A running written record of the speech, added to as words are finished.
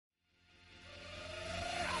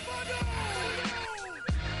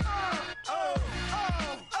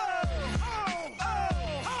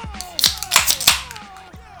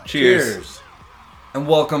Cheers. And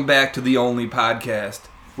welcome back to the only podcast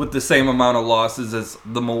with the same amount of losses as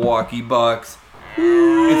the Milwaukee Bucks.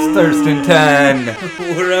 It's Thurston 10.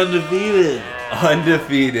 We're undefeated.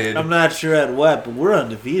 Undefeated. I'm not sure at what, but we're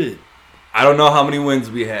undefeated. I don't know how many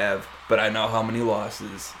wins we have, but I know how many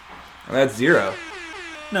losses. And that's 0.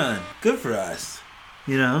 None. Good for us.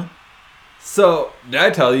 You know? So, did I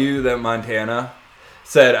tell you that Montana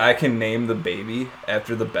said I can name the baby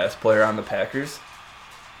after the best player on the Packers?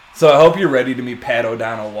 So I hope you're ready to meet Pat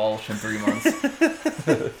O'Donnell Walsh in 3 months.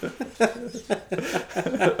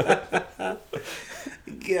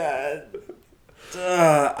 God.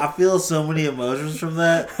 I feel so many emotions from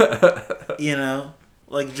that. You know?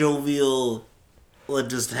 Like jovial, like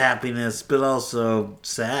just happiness, but also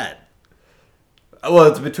sad. Well,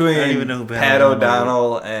 it's between I don't even know who Pat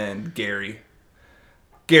O'Donnell and Gary.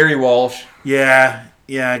 Gary Walsh. Yeah.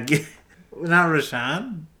 Not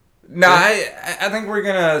Rashawn? No, I think we're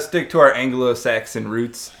going to stick to our Anglo-Saxon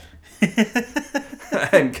roots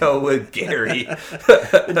and go with Gary.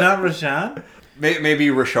 Not Rashawn? Maybe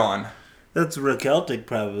Rashawn. That's Celtic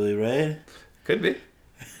probably, right? Could be.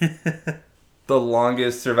 The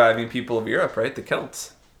longest surviving people of Europe, right? The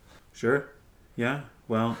Celts. Sure. Yeah.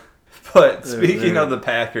 Well. But speaking of the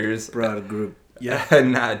Packers. Broad group. Yeah.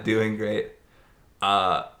 Not doing great.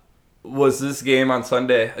 Was this game on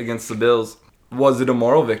Sunday against the Bills, was it a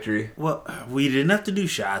moral victory? Well, we didn't have to do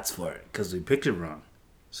shots for it because we picked it wrong.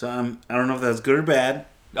 So I don't know if that's good or bad.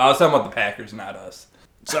 I was talking about the Packers, not us.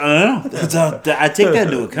 So I don't know. I take that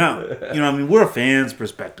into account. You know, I mean, we're a fan's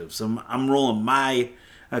perspective, so I'm rolling my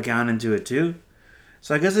account into it too.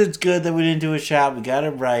 So I guess it's good that we didn't do a shot. We got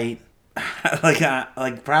it right.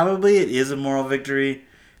 like probably it is a moral victory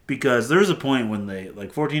because there was a point when they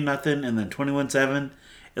 14-0 and then 21-7.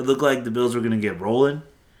 It looked like the Bills were gonna get rolling.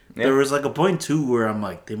 Yeah. There was like a point too where I'm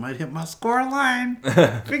like, they might hit my score line.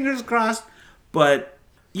 Fingers crossed. But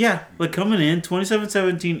yeah, like coming in,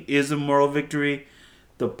 27-17 is a moral victory.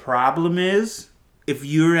 The problem is, if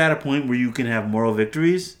you're at a point where you can have moral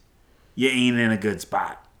victories, you ain't in a good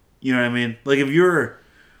spot. You know what I mean? Like if you're,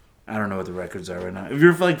 I don't know what the records are right now. If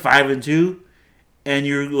you're like 5-2 and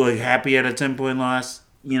you're like happy at a 10-point loss,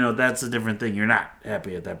 you know, that's a different thing. You're not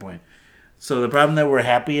happy at that point. So the problem that we're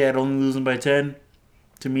happy at only losing by 10,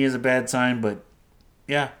 to me is a bad sign. But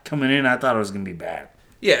yeah, coming in, I thought it was going to be bad.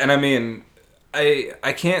 Yeah, and I mean,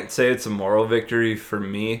 I can't say it's a moral victory for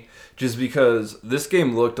me just because this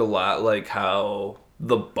game looked a lot like how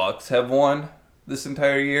the Bucks have won this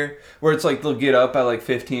entire year, where it's like they'll get up at like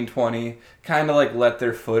 15-20, kind of like let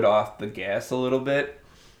their foot off the gas a little bit.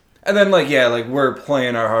 And then we're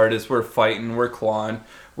playing our hardest, we're fighting, we're clawing,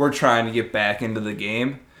 we're trying to get back into the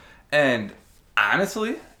game. And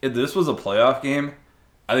honestly, if this was a playoff game,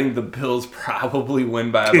 I think the Bills probably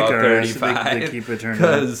win by about 35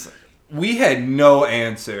 because we had no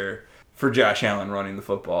answer for Josh Allen running the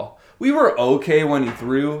football. We were okay when he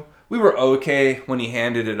threw. We were okay when he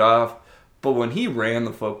handed it off. But when he ran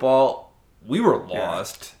the football, we were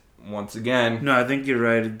lost once again. No, I think you're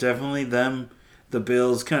right. It definitely the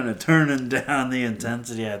Bills kind of turning down the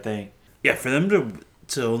intensity, I think. Yeah, for them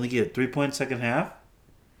to only get 3 points second half.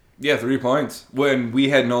 Yeah, 3 points when we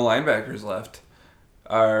had no linebackers left.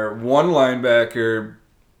 Our one linebacker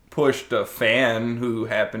pushed a fan who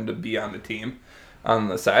happened to be on the team on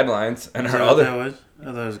the sidelines, and our other. That was? I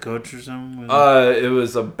thought it was a coach or something. It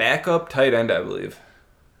was a backup tight end, I believe.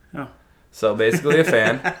 Oh. So basically a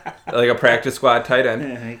fan, like a practice squad tight end.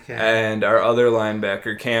 Yeah, okay. And our other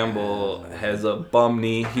linebacker, Campbell, has a bum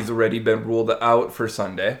knee. He's already been ruled out for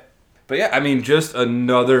Sunday. But yeah, I mean, just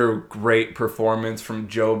another great performance from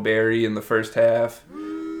Joe Barry in the first half.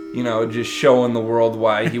 You know, just showing the world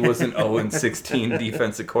why he was an 0-16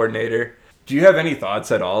 defensive coordinator. Do you have any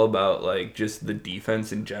thoughts at all about, like, just the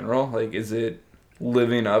defense in general? Like, is it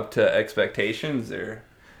living up to expectations, or?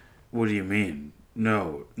 What do you mean?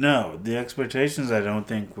 No. The expectations, I don't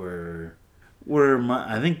think were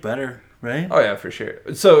I think, better, right? Oh, yeah, for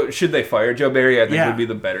sure. So, should they fire Joe Barry? I think would be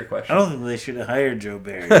the better question. I don't think they should have hired Joe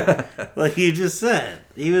Barry. Like you just said.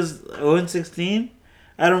 He was 0-16.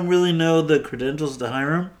 I don't really know the credentials to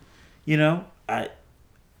hire him. You know,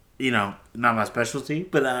 not my specialty,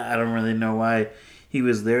 but I don't really know why he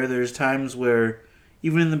was there. There's times where,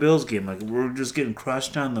 even in the Bills game, like, we're just getting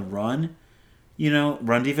crushed on the run,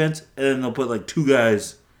 run defense, and then they'll put, like, 2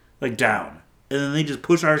 guys, like, down. And then they just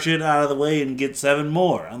push our shit out of the way and get 7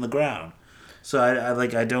 more on the ground. So,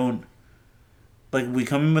 I don't, like, we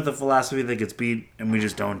come in with a philosophy that gets beat, and we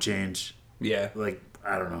just don't change. Yeah. Like,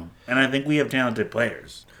 I don't know. And I think we have talented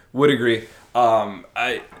players. Would agree.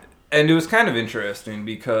 And it was kind of interesting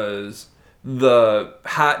because the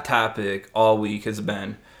hot topic all week has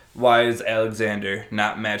been why is Alexander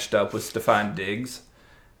not matched up with Stephon Diggs?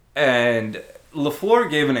 And LaFleur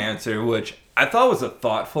gave an answer, which I thought was a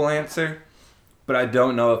thoughtful answer, but I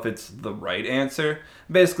don't know if it's the right answer.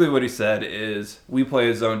 Basically what he said is, we play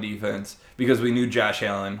a zone defense because we knew Josh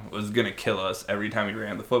Allen was going to kill us every time he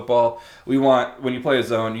ran the football. When you play a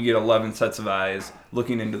zone, you get 11 sets of eyes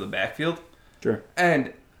looking into the backfield. Sure.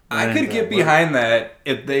 And I could get behind that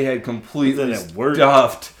if they had completely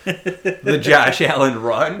stuffed the Josh Allen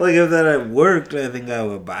run. Like, if that had worked, I think I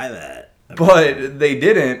would buy that. But they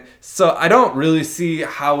didn't, so I don't really see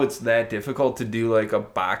how it's that difficult to do like a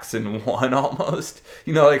box and one almost.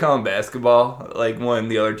 You know, like how in basketball, like when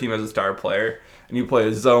the other team has a star player and you play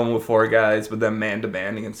a zone with 4 guys, but then man to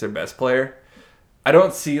man against their best player. I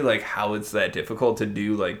don't see like how it's that difficult to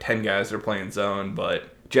do like 10 guys are playing zone,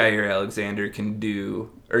 but Jair Alexander can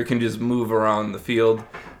just move around the field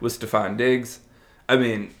with Stephon Diggs. I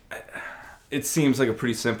mean, it seems like a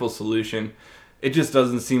pretty simple solution. It just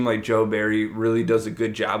doesn't seem like Joe Barry really does a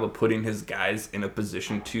good job of putting his guys in a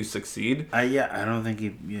position to succeed. I don't think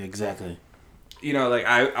exactly. You know, like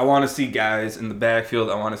I want to see guys in the backfield.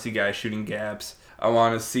 I want to see guys shooting gaps. I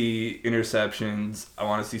want to see interceptions. I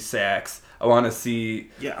want to see sacks. I want to see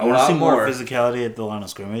I want to see more physicality at the line of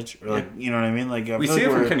scrimmage. Or like, you know what I mean? Like we see it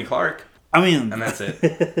from Kenny Clark. I mean, and that's it.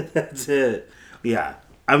 That's it. Yeah.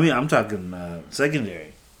 I mean, I'm talking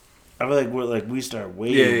secondary. I feel like we start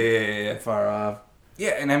way far off.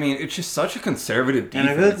 Yeah, and I mean, it's just such a conservative defense.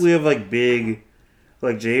 And I feel like we have like big,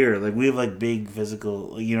 like Jair, like we have like big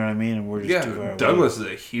physical, you know what I mean? And we're just too far away. Douglas is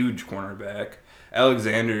a huge cornerback.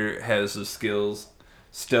 Alexander has the skills.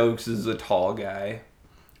 Stokes is a tall guy.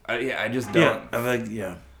 I just don't. Yeah, I feel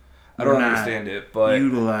like, I don't understand it, but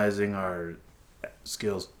utilizing our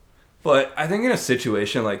skills. But I think in a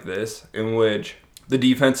situation like this, in which the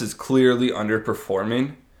defense is clearly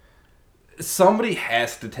underperforming, somebody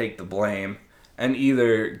has to take the blame, and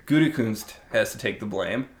either Gutekunst has to take the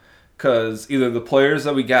blame, because either the players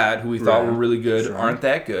that we got, who we thought were really good, aren't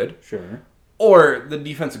that good, or the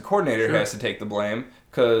defensive coordinator has to take the blame,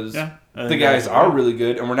 because the guys are really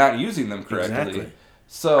good, and we're not using them correctly. Exactly.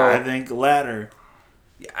 So I think latter.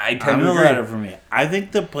 I tend to the agree. latter for me. I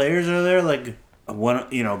think the players are there, like one.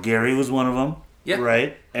 You know, Gary was one of them. Yeah.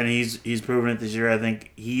 Right, and he's proven it this year. I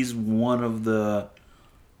think he's one of the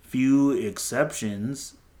few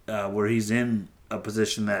exceptions where he's in a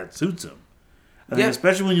position that suits him. I think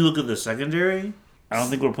especially when you look at the secondary, I don't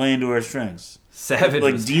think we're playing to our strengths. Savage,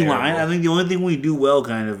 like D-line, I think the only thing we do well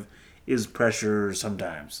kind of is pressure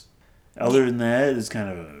sometimes. Other than that, it's kind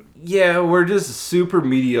of we're just super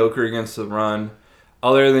mediocre against the run.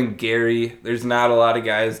 Other than Gary, there's not a lot of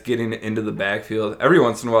guys getting into the backfield. Every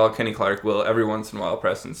once in a while, Kenny Clark will. Every once in a while,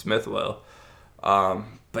 Preston Smith will.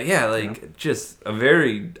 But just a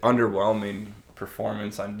very underwhelming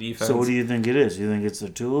performance on defense. So what do you think it is? Do you think it's the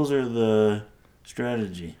tools or the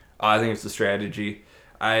strategy? I think it's the strategy.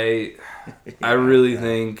 I really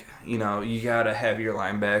think, you got to have your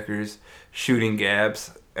linebackers shooting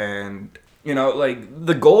gaps, and,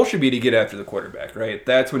 the goal should be to get after the quarterback, right?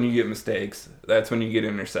 That's when you get mistakes. That's when you get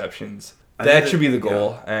interceptions. That should be the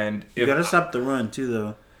goal. And you got to stop the run too,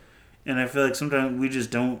 though. And I feel like sometimes we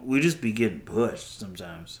just be getting pushed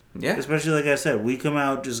sometimes. Yeah. Especially, like I said, we come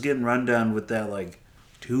out just getting run down with that,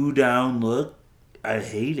 2-down look. I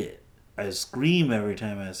hate it. I scream every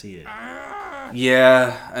time I see it.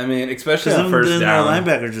 Yeah, I mean, especially on first down. Our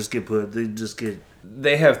linebackers just get put.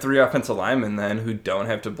 They have 3 offensive linemen then who don't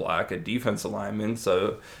have to block a defensive lineman.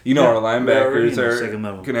 So, our linebackers are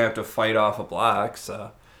going to have to fight off a block.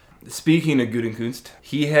 So, speaking of Gutekunst,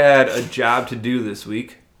 he had a job to do this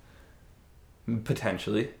week.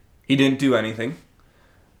 Potentially. He didn't do anything.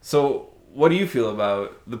 So, what do you feel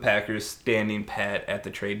about the Packers standing pat at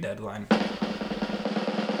the trade deadline?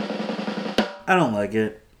 I don't like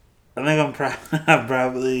it. I think I'm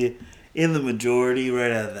probably in the majority,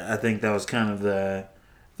 right? I think that was kind of the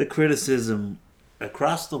criticism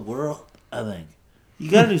across the world, I think. You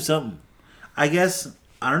got to do something. I guess,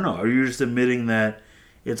 I don't know. Are you just admitting that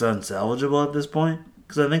it's unsalvageable at this point?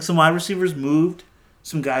 Because I think some wide receivers moved.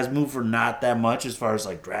 Some guys moved for not that much as far as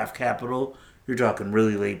draft capital. You're talking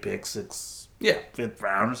really late picks, 5th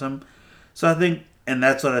round or something. So I think, and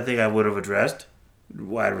that's what I think I would have addressed.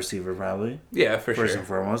 Wide receiver, probably. Yeah, for sure. First and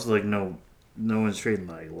foremost, no one's trading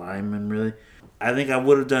linemen, really. I think I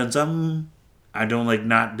would have done something. I don't like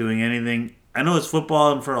not doing anything. I know it's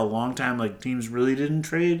football, and for a long time, teams really didn't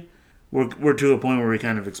trade. We're to a point where we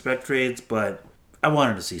kind of expect trades, but I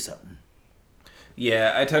wanted to see something.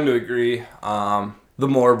 Yeah, I tend to agree. The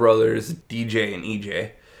Moore brothers, DJ and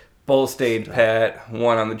EJ, both stayed pat.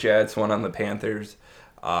 One on the Jets, one on the Panthers.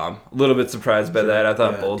 A little bit surprised by that. I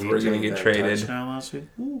thought both were going to get traded. Touchdown last week.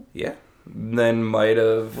 Yeah. Then might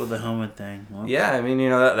have... With the helmet thing. Whoops. Yeah, I mean,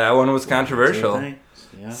 that one was controversial.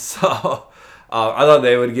 Yeah. So, I thought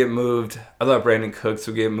they would get moved. I thought Brandon Cooks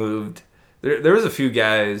would get moved. There was a few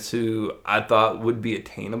guys who I thought would be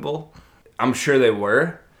attainable. I'm sure they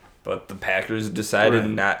were, but the Packers decided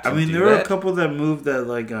not to do that. I mean, there were a couple that moved that,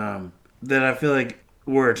 like, that I feel like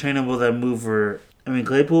were attainable that moved for... I mean,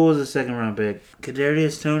 Claypool was a second-round pick.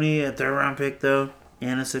 Kadarius Toney, a third-round pick, though,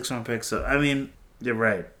 and a sixth-round pick. So, I mean, you're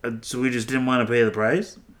right. So we just didn't want to pay the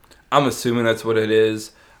price? I'm assuming that's what it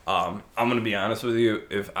is. I'm going to be honest with you.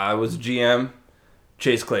 If I was GM,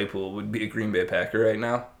 Chase Claypool would be a Green Bay Packer right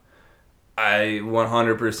now. I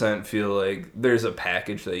 100% feel like there's a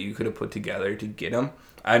package that you could have put together to get him.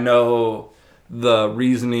 I know the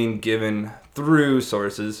reasoning given through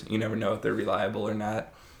sources, you never know if they're reliable or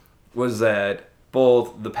not, was that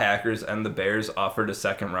both the Packers and the Bears offered a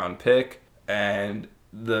second-round pick, and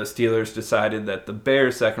the Steelers decided that the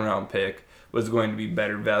Bears' second-round pick was going to be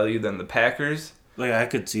better value than the Packers. Like, I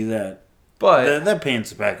could see that. But that paints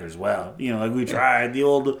the Packers well. Like we tried the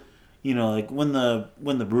old, like when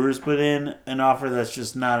the Brewers put in an offer that's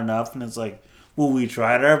just not enough, and it's like, well, we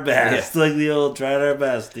tried our best. Yeah. Like the old tried our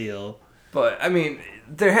best deal. But, I mean,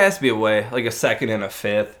 there has to be a way, like a second and a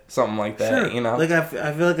fifth, something like that, Sure. Like,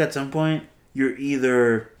 I feel like at some point, you're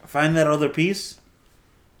either find that other piece,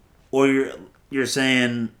 or you're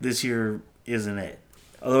saying this year isn't it.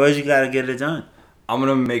 Otherwise, you got to get it done. I'm going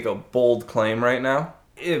to make a bold claim right now.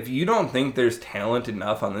 If you don't think there's talent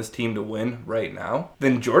enough on this team to win right now,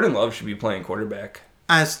 then Jordan Love should be playing quarterback.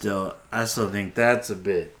 I still think that's a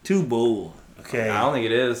bit too bold. Okay. I don't think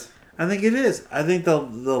it is. I think it is. I think the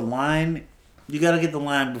line, you got to get the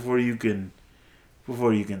line before you can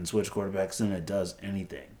switch quarterbacks, and it does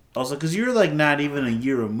anything. Also, because you're like not even a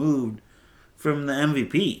year removed from the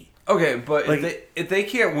MVP. Okay, but like, if they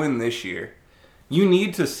can't win this year, you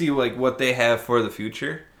need to see like what they have for the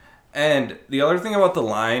future. And the other thing about the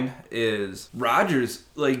line is Rodgers,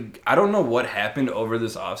 like, I don't know what happened over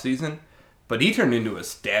this offseason, but he turned into a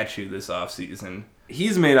statue this offseason.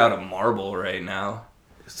 He's made out of marble right now.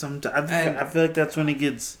 I feel like that's when he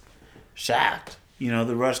gets shocked.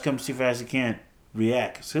 The rush comes too fast, he can't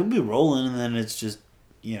react. So he'll be rolling, and then it's just,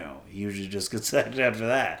 he usually just gets sacked after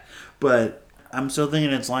that. But I'm still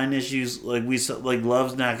thinking it's line issues. Like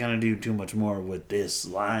Love's not going to do too much more with this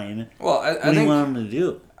line. Well, I what do you want him to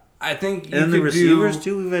do? I think and the receivers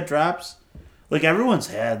too. We've had drops. Like everyone's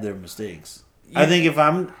had their mistakes. Yeah. I think if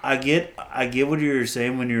I get what you're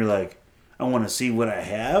saying when you're like, I want to see what I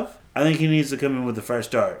have. I think he needs to come in with a fresh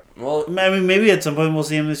start. Well, I mean, maybe at some point we'll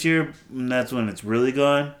see him this year, and that's when it's really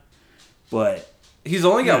gone. But he's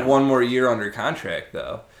only got one more year under contract,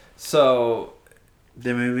 though. So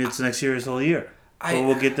then maybe it's next year, his whole year. But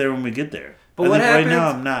we'll get there when we get there. But what happens? Right now,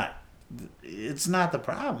 I'm not. It's not the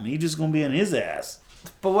problem. He's just gonna be on his ass.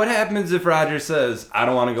 But what happens if Rodgers says, I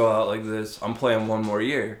don't want to go out like this, I'm playing one more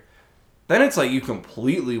year? Then it's like you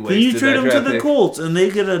completely wasted that. Then you trade him to the Colts, and they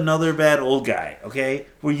get another bad old guy, okay?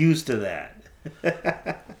 We're used to that.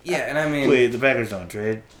 Yeah, and I mean... Wait, the Packers don't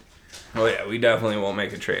trade? Oh, yeah, we definitely won't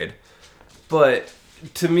make a trade. But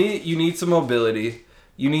to me, you need some mobility.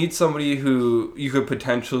 You need somebody who you could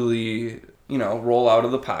potentially, roll out of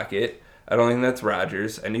the pocket. I don't think that's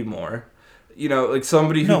Rodgers anymore. Like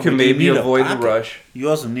somebody who can maybe avoid the rush. You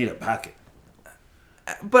also need a pocket.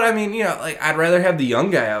 But I mean, I'd rather have the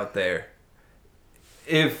young guy out there.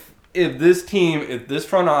 If this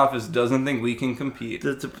front office doesn't think we can compete,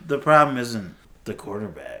 the problem isn't the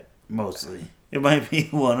quarterback mostly. It might be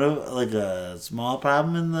one of like a small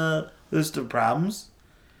problem in the list of problems,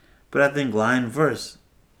 but I think line first.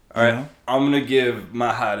 All right, I'm gonna give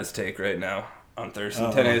my hottest take right now on Thursday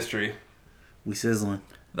in 10 history. We sizzling.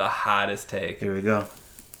 The hottest take. Here we go.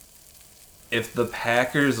 If the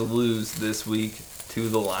Packers lose this week to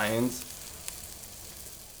the Lions,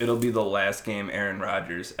 it'll be the last game Aaron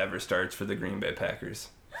Rodgers ever starts for the Green Bay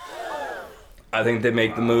Packers. I think they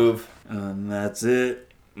make the move. And that's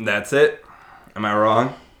it. That's it? Am I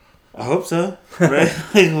wrong? I hope so. Right?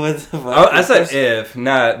 I said if,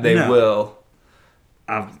 not they will.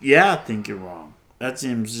 Yeah, I think you're wrong. That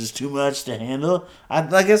seems just too much to handle.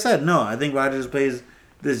 Like I said, no, I think Rodgers plays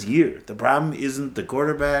this year. The problem isn't the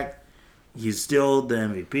quarterback. He's still the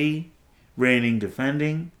MVP, reigning,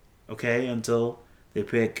 defending, okay, until they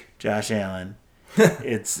pick Josh Allen.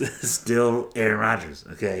 It's still Aaron Rodgers,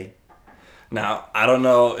 okay? Now, I don't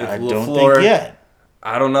know if LaFleur... don't think yet.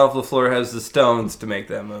 I don't know if LaFleur has the stones to make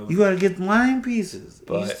that move. You got to get line pieces.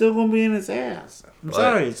 He's still going to be in his ass. I'm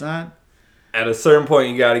sorry, it's not... At a certain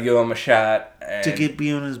point, you got to give him a shot. To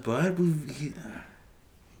be on his butt?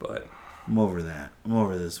 But I'm over that. I'm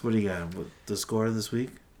over this. What do you got? The score this week?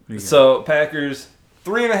 So Packers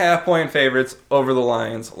 3.5-point favorites over the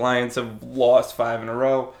Lions. Lions have lost 5 in a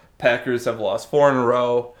row. Packers have lost 4 in a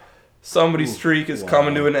row. Somebody's streak is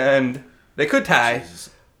coming to an end. They could tie. Jesus.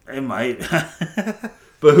 It might.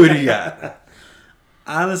 But who do you got?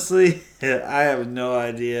 Honestly, I have no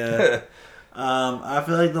idea. I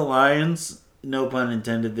feel like the Lions, no pun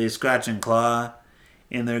intended, they scratch and claw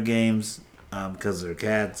in their games because they're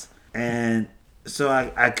cats. And so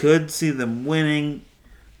I could see them winning.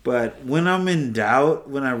 But when I'm in doubt,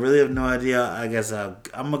 when I really have no idea, I guess I'm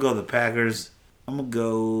going to go the Packers. I'm going to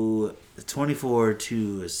go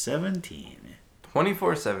 24-17.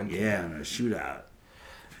 24-17. Yeah, in a shootout.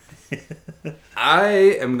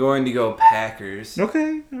 I am going to go Packers.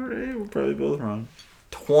 Okay, all right. We're probably both wrong.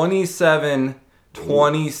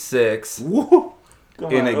 27-26. Woo!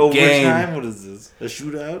 In a overtime? game. What is this? A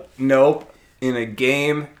shootout? Nope. In a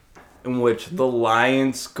game in which the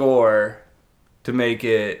Lions score to make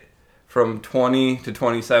it from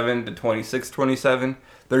 20-27 to 26-27.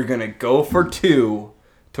 They're going to go for 2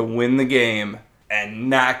 to win the game and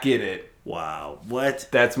not get it. Wow. What?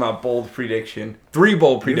 That's my bold prediction. 3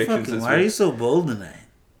 bold predictions this week. Why are you so bold tonight?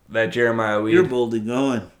 That Jeremiah Weird. You're boldly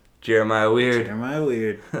going. Jeremiah Weird. Jeremiah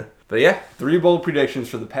Weird. But yeah, 3 bold predictions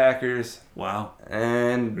for the Packers. Wow.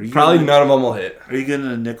 And probably none of them will hit. Are you getting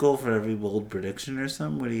a nickel for every bold prediction or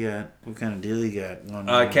something? What do you got? What kind of deal you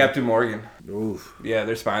got? Captain Morgan. Oof. Yeah,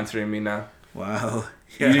 they're sponsoring me now. Wow.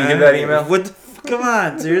 You didn't get that email? What? Come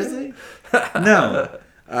on, seriously? No.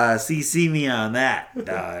 CC me on that,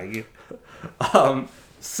 dog.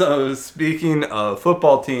 So speaking of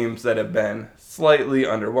football teams that have been slightly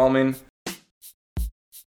underwhelming,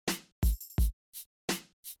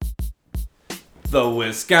 the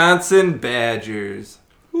Wisconsin Badgers.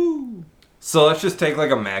 Woo. So let's just take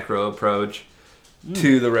like a macro approach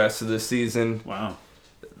to the rest of the season. Wow.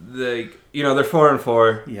 They're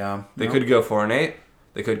 4-4. Yeah. They could go 4-8.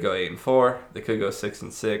 They could go 8-4. They could go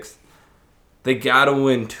 6-6. They gotta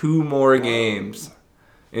win 2 more games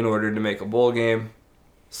in order to make a bowl game.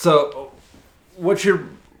 So, what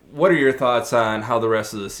are your thoughts on how the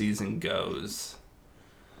rest of the season goes?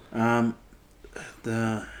 The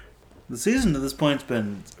season to this point's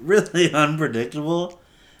been really unpredictable.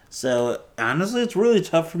 So honestly, it's really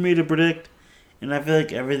tough for me to predict, and I feel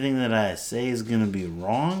like everything that I say is gonna be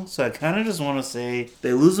wrong. So I kind of just want to say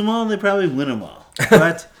they lose them all, and they probably win them all.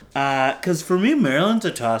 But because for me, Maryland's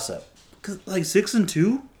a toss-up. Cause like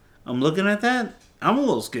 6-2, I'm looking at that. I'm a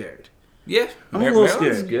little scared. Yeah, I'm a little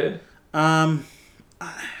Maryland's scared. Good.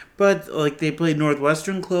 But like they played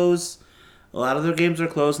Northwestern close. A lot of their games are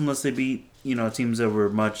close unless they beat teams that were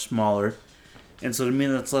much smaller, and so to me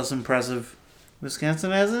that's less impressive.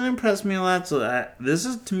 Wisconsin hasn't impressed me a lot, so this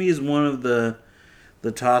is to me is one of the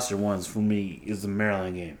tosser ones for me is the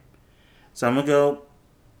Maryland game. So I'm gonna go.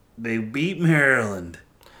 They beat Maryland.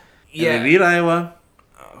 Yeah, and they beat Iowa.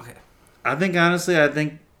 Okay. I think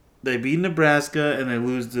they beat Nebraska and they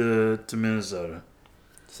lose to Minnesota.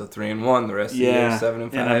 So 3-1 the rest of the year,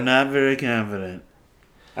 7-5. And I'm not very confident.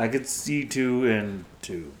 I could see 2-2.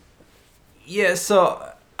 Yeah,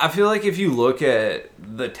 so I feel like if you look at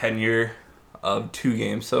the tenure of 3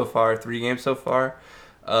 games so far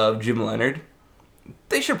of Jim Leonard,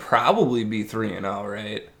 they should probably be 3-0,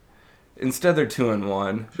 right? Instead, they're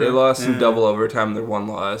 2-1. Sure. They lost in double overtime. Their 1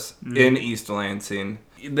 loss in East Lansing.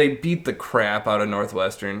 They beat the crap out of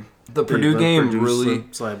Northwestern. The Purdue game really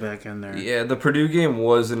slide back in there. Yeah, the Purdue game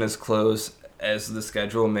wasn't as close as the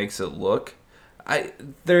schedule makes it look.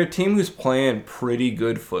 They're a team who's playing pretty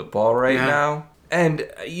good football right now. And,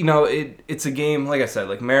 it's a game, like I said,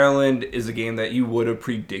 like Maryland is a game that you would have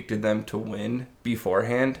predicted them to win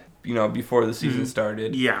beforehand, before the season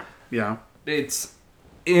started. Yeah. It's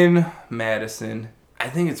in Madison. I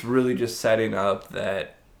think it's really just setting up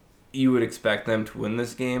that you would expect them to win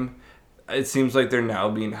this game. It seems like they're now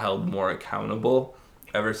being held more accountable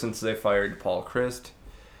ever since they fired Paul Chryst.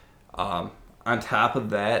 On top of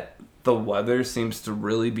that, the weather seems to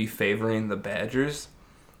really be favoring the Badgers.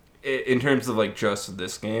 In terms of like just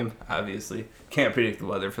this game, obviously can't predict the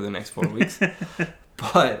weather for the next 4 weeks,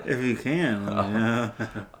 but if you can,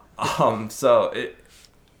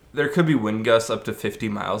 there could be wind gusts up to 50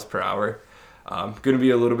 miles per hour. Going to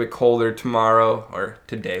be a little bit colder tomorrow or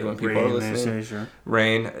today when people are listening. Sure.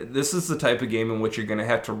 Rain. This is the type of game in which you're going to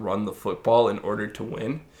have to run the football in order to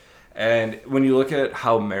win. And when you look at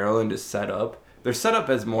how Maryland is set up, they're set up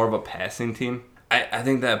as more of a passing team. I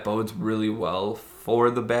think that bodes really well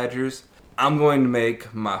for the Badgers. I'm going to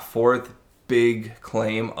make my 4th big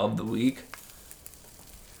claim of the week.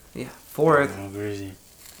 Yeah, 4th. Oh, crazy.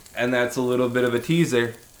 And that's a little bit of a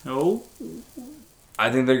teaser. Oh.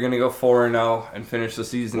 I think they're going to go 4-0 and finish the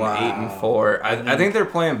season 8-4. I think they're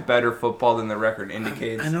playing better football than the record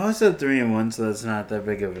indicates. I know I said 3-1, so that's not that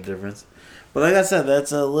big of a difference. But like I said,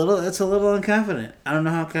 it's a little unconfident. I don't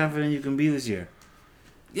know how confident you can be this year.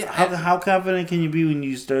 Yeah. How confident can you be when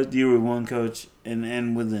you start the year with one coach and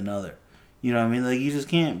end with another? You know what I mean? Like, you just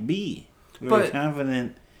can't be very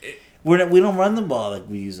confident. We don't run the ball like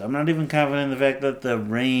we use. I'm not even confident in the fact that the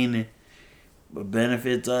rain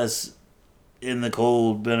benefits us in the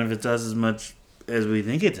cold, benefits us as much as we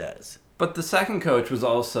think it does. But the second coach was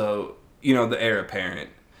also, the heir apparent.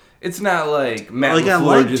 It's not like Matt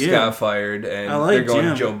LaFleur just got fired and they're going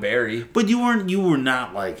to Joe Barry. But you were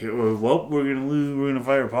not like, well, we're gonna lose, we're gonna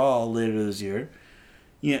fire Paul later this year.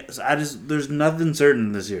 Yeah, so there's nothing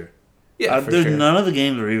certain this year. Yeah, there's sure. None of the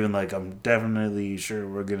games are even like I'm definitely sure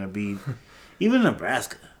we're gonna beat even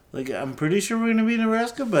Nebraska. Like, I'm pretty sure we're gonna beat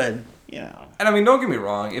Nebraska, but And I mean, don't get me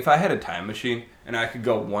wrong. If I had a time machine and I could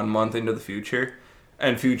go 1 month into the future,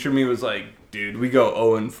 and future me was like, dude, we go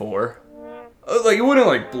 0-4. Like, it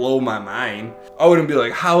wouldn't, blow my mind. I wouldn't be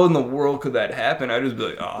like, how in the world could that happen? I'd just be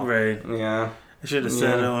like, oh. Right. Yeah. I should have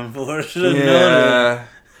said 0-4. Should have known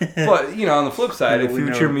it. But, on the flip side, if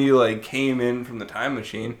future me, came in from the time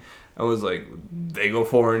machine, I was like, they go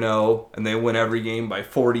 4-0, and they win every game by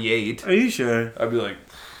 48. Are you sure? I'd be like...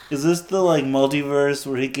 Is this the, multiverse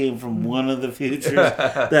where he came from one of the futures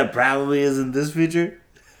that probably isn't this future?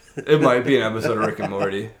 It might be an episode of Rick and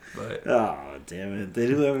Morty, but... Oh, damn it. They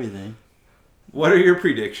do everything. What are your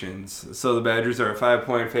predictions? So the Badgers are a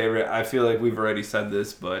 5-point favorite. I feel like we've already said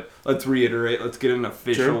this, but let's reiterate. Let's get an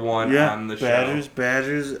official one on the show.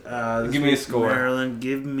 Badgers. Give me a score. Maryland,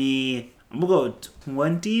 I'm going to go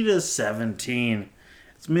 20-17. It's going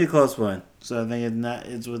to be a close one. So I think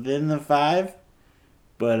it's within the 5.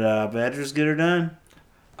 But Badgers get her done.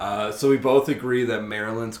 So we both agree that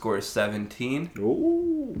Maryland scores 17.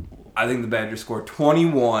 Ooh. I think the Badgers score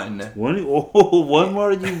 21. One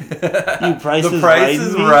more. You price the price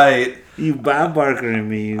is right. You Bob Barker and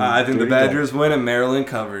me. I think the Badgers win and Maryland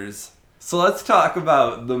covers. So let's talk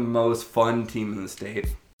about the most fun team in the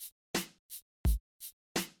state.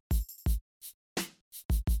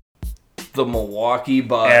 The Milwaukee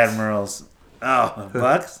Bucks. Admirals. Oh,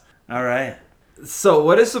 Bucks? All right. So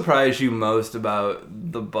what has surprised you most about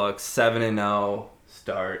the Bucks' 7-0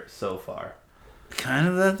 start so far? Kind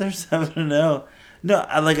of that they're 7-0. No,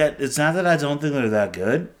 it's not that I don't think they're that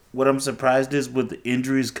good. What I'm surprised is with the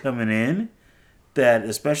injuries coming in, that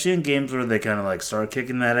especially in games where they kind of start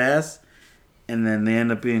kicking that ass, and then they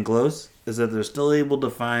end up being close, is that they're still able to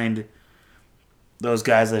find those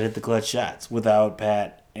guys that hit the clutch shots without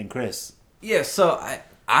Pat and Chris. Yeah, so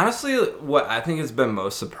honestly, what I think has been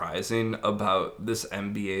most surprising about this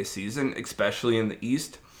NBA season, especially in the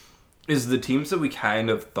East, is the teams that we kind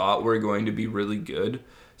of thought were going to be really good.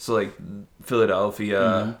 So,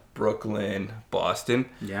 Philadelphia, Brooklyn, Boston,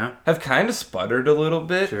 have kind of sputtered a little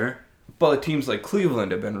bit. Sure. But teams like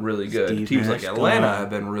Cleveland have been really good. Teams like Atlanta have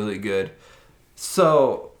been really good.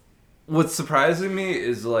 So, what's surprising me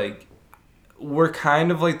is, we're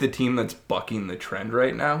kind of like the team that's bucking the trend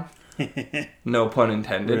right now. No pun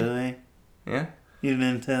intended. Really? Yeah. You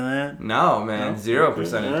didn't intend that? No, man. 0%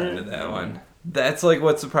 intended that one. That's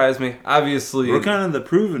what surprised me. Obviously, we're kind of the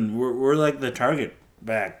proven. We're like the target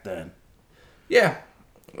back then. Yeah,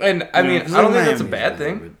 and I mean, I don't think that's a bad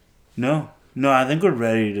thing. No, I think we're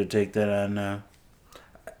ready to take that on now.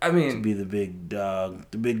 I mean, to be the big dog,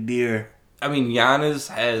 the big deer. I mean, Giannis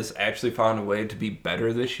has actually found a way to be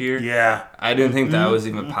better this year. Yeah, I didn't think that was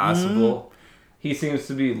even possible. He seems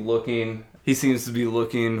to be looking. He seems to be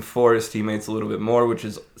looking for his teammates a little bit more, which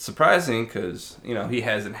is surprising because he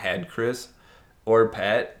hasn't had Chris or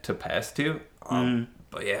Pat to pass to.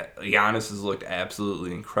 But yeah, Giannis has looked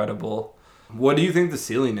absolutely incredible. What do you think the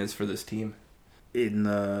ceiling is for this team? In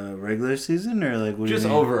the regular season or what just do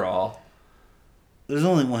you mean? Overall? There's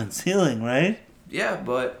only one ceiling, right? Yeah,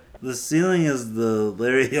 but... The ceiling is the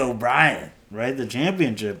Larry O'Brien, right? The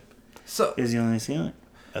championship is the only ceiling,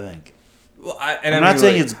 I think. Well, I'm not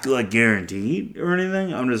saying it's guaranteed or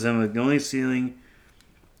anything. I'm just saying the only ceiling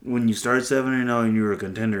when you start 7-0 and you're a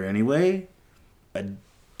contender anyway, a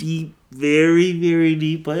deep, very, very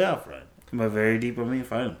deep playoff run. And by very deep, I mean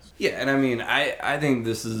finals. Yeah, and I mean, I think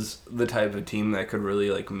this is the type of team that could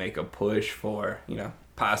really make a push for,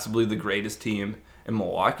 possibly the greatest team in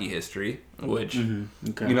Milwaukee history, which,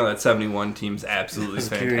 that 71 team's absolutely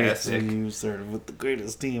fantastic. You started with the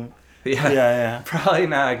greatest team. Yeah. Probably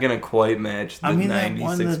not going to quite match the 96 that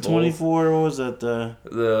one, the Bulls. 24, what was that?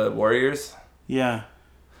 The Warriors? Yeah.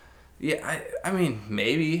 Yeah, I mean,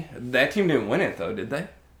 maybe. That team didn't win it, though, did they?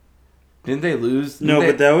 Didn't they lose?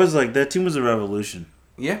 But that was that team was a revolution.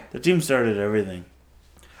 Yeah. The team started everything.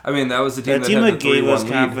 I mean, that was the team that had the gave us 3-1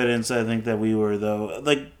 lead. confidence, I think, that we were, though.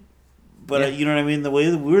 But you know what I mean? The way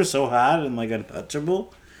that we were so hot and,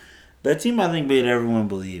 untouchable, that team, I think, made everyone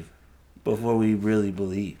believe before we really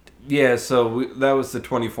believed. Yeah, so that was the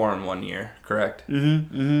 24-1 year, correct?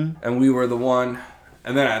 Mm-hmm. And we were the one.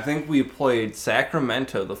 And then I think we played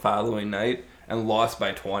Sacramento the following night and lost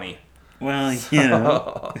by 20. Well, you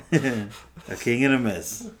know, a king and a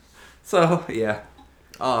miss. So, yeah.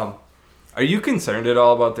 Are you concerned at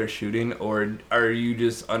all about their shooting, or are you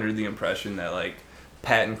just under the impression that,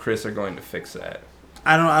 Pat and Chris are going to fix that?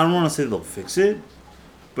 I don't want to say they'll fix it,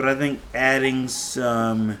 but I think adding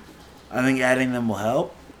them will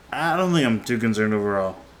help. I don't think I'm too concerned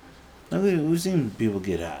overall. We've seen people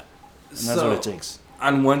get hot, and that's what it takes.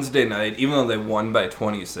 On Wednesday night, even though they won by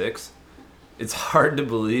 26, it's hard to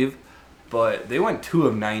believe, but they went 2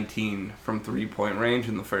 of 19 from three-point range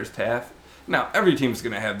in the first half. Now, every team's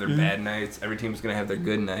going to have their bad nights. Every team's going to have their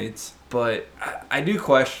good nights. But I do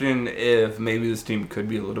question if maybe this team could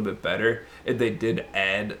be a little bit better if they did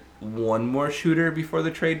add one more shooter before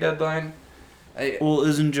the trade deadline. Well,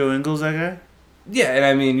 isn't Joe Ingles that guy? Yeah, and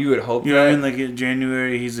I mean, you would hope You know what I mean? In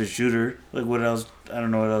January, he's a shooter. What else? I don't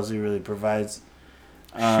know what else he really provides.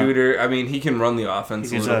 Shooter. I mean, he can run the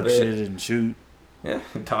offense a little bit. He can talk shit and shoot. Yeah,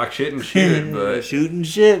 talk shit and shoot, but... Shooting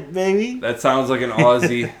shit, baby. That sounds like an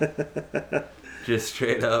Aussie. Just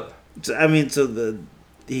straight up. So,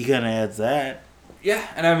 he kind of adds that. Yeah,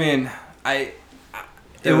 and I mean,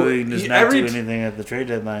 we can just not do anything at the trade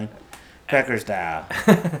deadline. Packer style.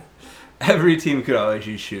 Every team could always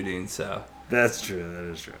use shooting, so... That's true, that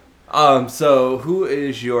is true. So who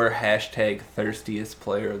is your hashtag thirstiest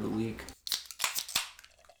player of the week?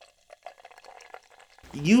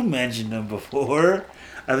 You mentioned him before.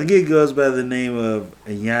 I think it goes by the name of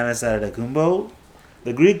Giannis Antetokounmpo,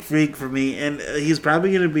 the Greek freak for me, and he's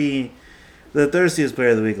probably going to be the thirstiest player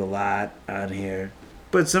of the week a lot on here.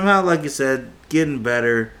 But somehow, like you said, getting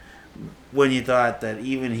better when you thought that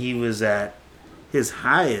even he was at his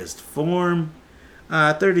highest form.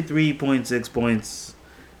 33.6 points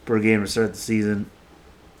per game to start the season.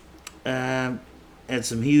 And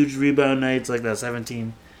some huge rebound nights, like that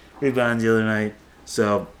 17 rebounds the other night.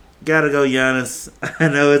 So, gotta go Giannis. I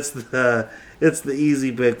know it's the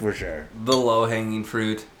easy pick for sure. The low-hanging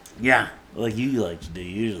fruit. Yeah, like you like to do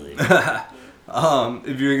usually.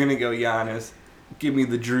 If you're gonna go Giannis, give me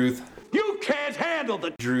the Druth. You can't handle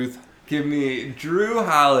the Druth. Give me Drew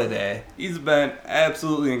Holiday. He's been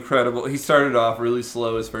absolutely incredible. He started off really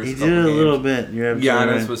slow his first couple games. He did a little bit. You're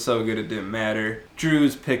Giannis right. was so good it didn't matter.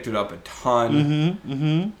 Drew's picked it up a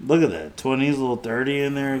ton. Look at that. 20s, little 30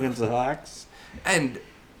 in there against the Hawks. And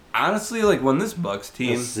honestly, when this Bucks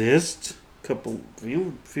team... Assist?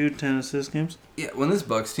 Few 10 assist games? Yeah, when this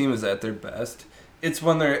Bucks team is at their best, it's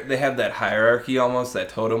when they have that hierarchy almost, that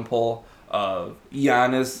totem pole of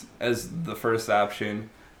Giannis as the first option,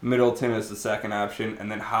 Middleton as the second option,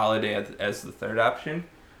 and then Holiday as the third option.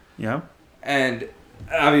 Yeah. And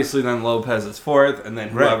obviously then Lopez is fourth, and then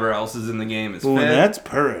whoever else is in the game is fifth. When that's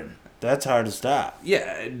purring, that's hard to stop.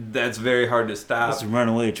 Yeah, that's very hard to stop. That's a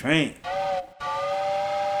runaway train.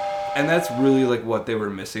 And that's really what they were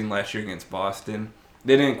missing last year against Boston.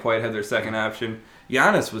 They didn't quite have their second option.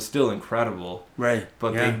 Giannis was still incredible. Right.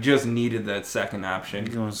 But they just needed that second option.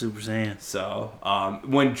 He's going Super Saiyan. So,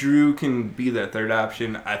 when Drew can be that third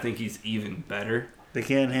option, I think he's even better. They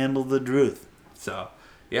can't handle the Druth. So,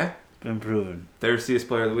 yeah. Been proven. Thirstiest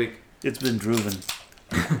player of the week. It's been proven.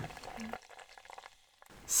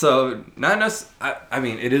 So, I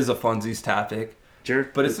mean, it is a funsies topic. Sure.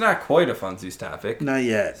 But it's not quite a funsies topic. Not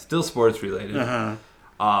yet. Still sports related.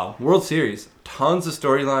 Uh-huh. World Series. Tons of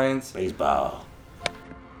storylines. Baseball.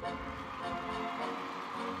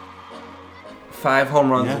 5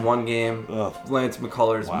 home runs in one game. Ugh. Lance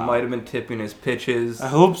McCullers might have been tipping his pitches. I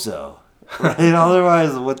hope so. Right?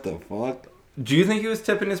 Otherwise, what the fuck? Do you think he was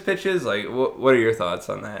tipping his pitches? What are your thoughts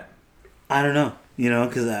on that? I don't know.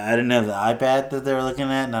 Because I didn't have the iPad that they were looking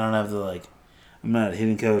at, and I don't have the, I'm not a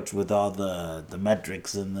hitting coach with all the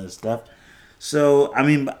metrics and the stuff. So, I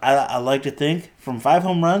mean, I like to think from 5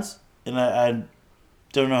 home runs, and I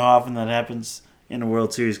don't know how often that happens in a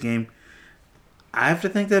World Series game. I have to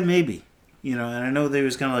think that maybe. And I know they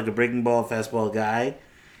was kind of like a breaking ball, fastball guy.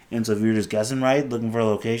 And so if you're just guessing right, looking for a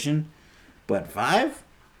location. But 5?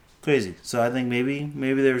 Crazy. So I think maybe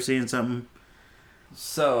they were seeing something.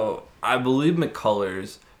 So I believe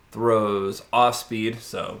McCullers throws off speed,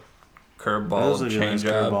 so curveball,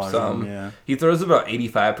 changeup. Yeah. He throws about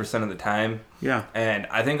 85% of the time. Yeah. And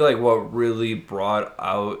I think what really brought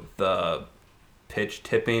out the pitch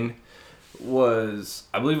tipping was,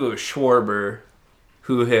 I believe it was Schwarber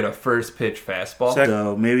who hit a first pitch fastball.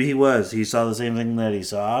 So maybe he saw the same thing that he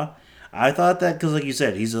saw. I thought that because, like you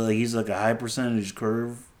said, he's like a high percentage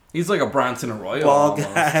curve He's like a Bronson Arroyo ball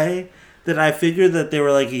almost. guy. That I figured that they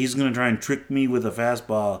were like, he's going to try and trick me with a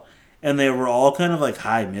fastball. And they were all kind of like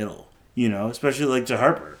high middle, especially like to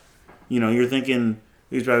Harper. You're thinking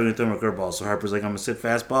he's probably going to throw him a curveball. So Harper's like, I'm going to sit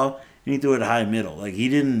fastball. And he threw it high middle. Like, he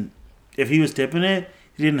didn't, if he was tipping it,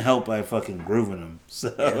 he didn't help by fucking grooving him.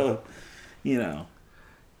 So,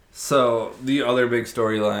 So, the other big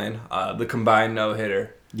storyline, the combined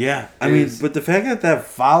no-hitter. Yeah. I mean, but the fact that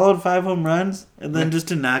followed 5 home runs and then just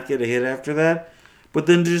to not get a hit after that. But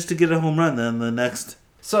then just to get a home run, then the next.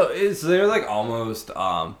 So is there like almost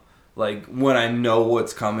like when I know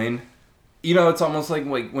what's coming, it's almost like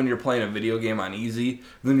when you're playing a video game on easy,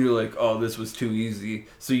 then you're like, oh, this was too easy,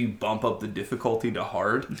 so you bump up the difficulty to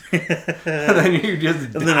hard, and then you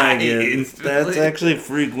just die instantly. That's actually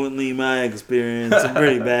frequently my experience. I'm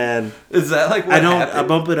pretty bad. Is that like what happens? I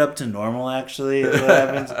bump it up to normal. Actually, is what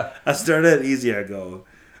happens. I start at easy. I go,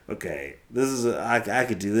 okay, this is I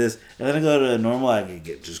could do this, and then I go to normal. I could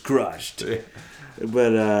get just crushed.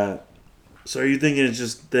 But so are you thinking it's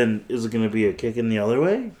just then? Is it going to be a kick in the other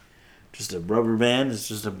way? Just a rubber band? It's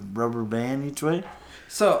just a rubber band each way?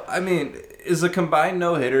 So I mean, is a combined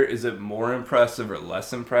no hitter? Is it more impressive or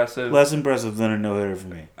less impressive? Less impressive than a no hitter for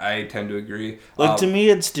me. I tend to agree. Like to me,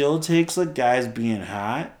 it still takes like guys being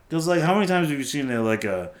hot. Because like, how many times have you seen like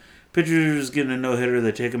a pitcher's getting a no hitter?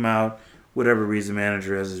 They take him out. Whatever reason,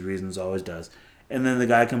 manager has his reasons, always does, and then the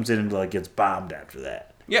guy comes in and like gets bombed after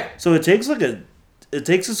that. Yeah. So it takes a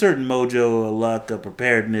certain mojo, a luck, a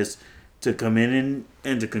preparedness to come in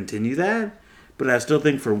and to continue that. But I still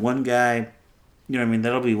think for one guy,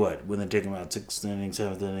 that'll be what when they take him out 6th inning,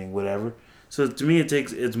 7th inning, whatever. So to me,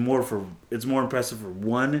 it's more impressive for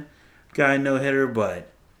one guy no hitter,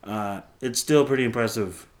 but it's still pretty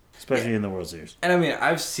impressive. Especially in the World Series. And I mean,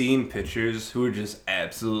 I've seen pitchers who are just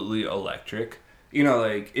absolutely electric.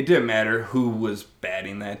 Like, it didn't matter who was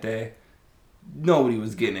batting that day. Nobody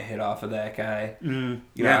was getting a hit off of that guy.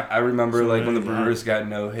 I remember, like, when the Brewers got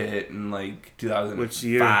no hit in, like,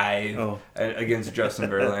 2005 against Justin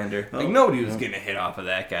Verlander. Like, nobody was getting a hit off of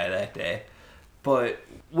that guy that day. But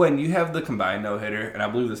when you have the combined no-hitter, and I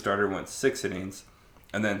believe the starter went 6 innings,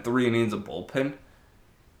 and then 3 innings of bullpen,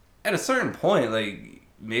 at a certain point, like,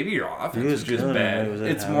 maybe your offense is just bad.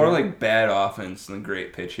 It's more like bad offense than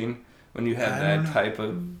great pitching when you have that type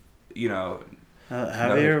of,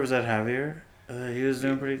 Javier, was that Javier? He was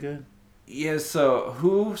doing pretty good. Yeah, so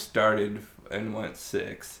who started and went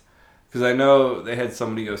 6? Because I know they had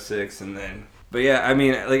somebody go 6 and then... But yeah, I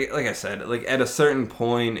mean, like I said, like at a certain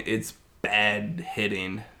point, it's bad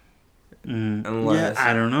hitting. Unless... Yeah,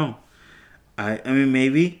 I don't know. I mean,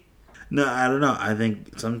 maybe. No, I don't know. I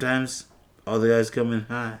think sometimes... all the guys come in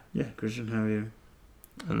high. Yeah, Christian Javier.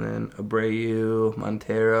 And then Abreu,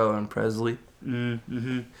 Montero, and Presley.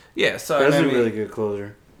 Mm-hmm. Yeah, so Presley's a really good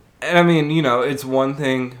closer. And I mean, it's one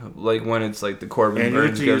thing like when it's like the Corbin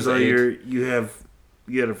Burns goes 8. You had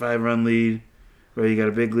a 5-run lead, or you got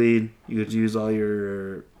a big lead. You could use all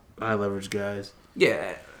your high leverage guys.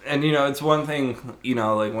 Yeah, and it's one thing,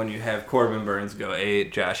 like when you have Corbin Burns go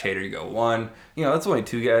 8, Josh Hader go 1. That's only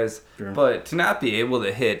 2 guys. Sure. But to not be able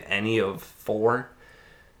to hit any of 4,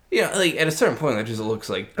 like at a certain point, that just looks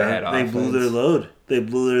like bad offense. They blew their load. They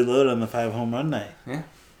blew their load on the 5 home run night. Yeah.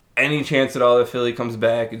 Any chance at all that Philly comes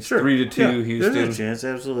back? It's 3-2 Houston. There's a chance,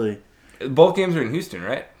 absolutely. Both games are in Houston,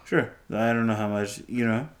 right? Sure. I don't know how much,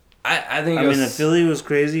 I think. I mean, the Philly was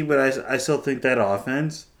crazy, but I still think that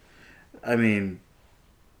offense. I mean,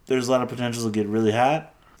 there's a lot of potential to get really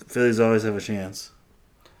hot. The Phillies always have a chance.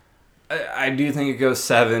 I do think it goes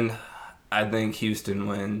 7. I think Houston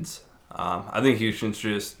wins. I think Houston's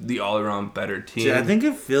just the all-around better team. See, I think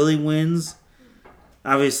if Philly wins,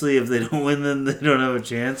 obviously if they don't win, then they don't have a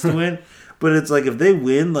chance to win. But it's like if they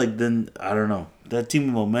win, like then I don't know. That team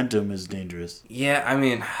momentum is dangerous. Yeah, I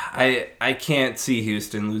mean, I can't see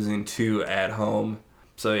Houston losing 2 at home.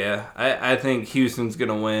 So yeah, I think Houston's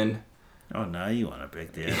gonna win. Oh, now you want to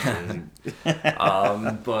pick the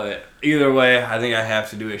Astros. But either way, I think I have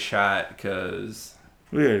to do a shot because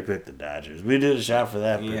we already picked the Dodgers. We did a shot for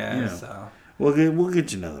that. But, yeah, so we'll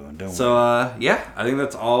get you another one. Don't worry. So yeah, I think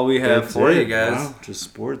that's all we have for you guys. Wow, just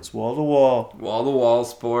sports, wall to wall,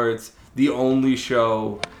 sports. The only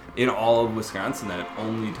show in all of Wisconsin that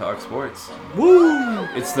only talks sports. Woo!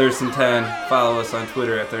 It's Thurston10. Follow us on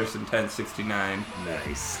Twitter at Thurston1069.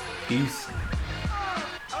 Nice. Peace.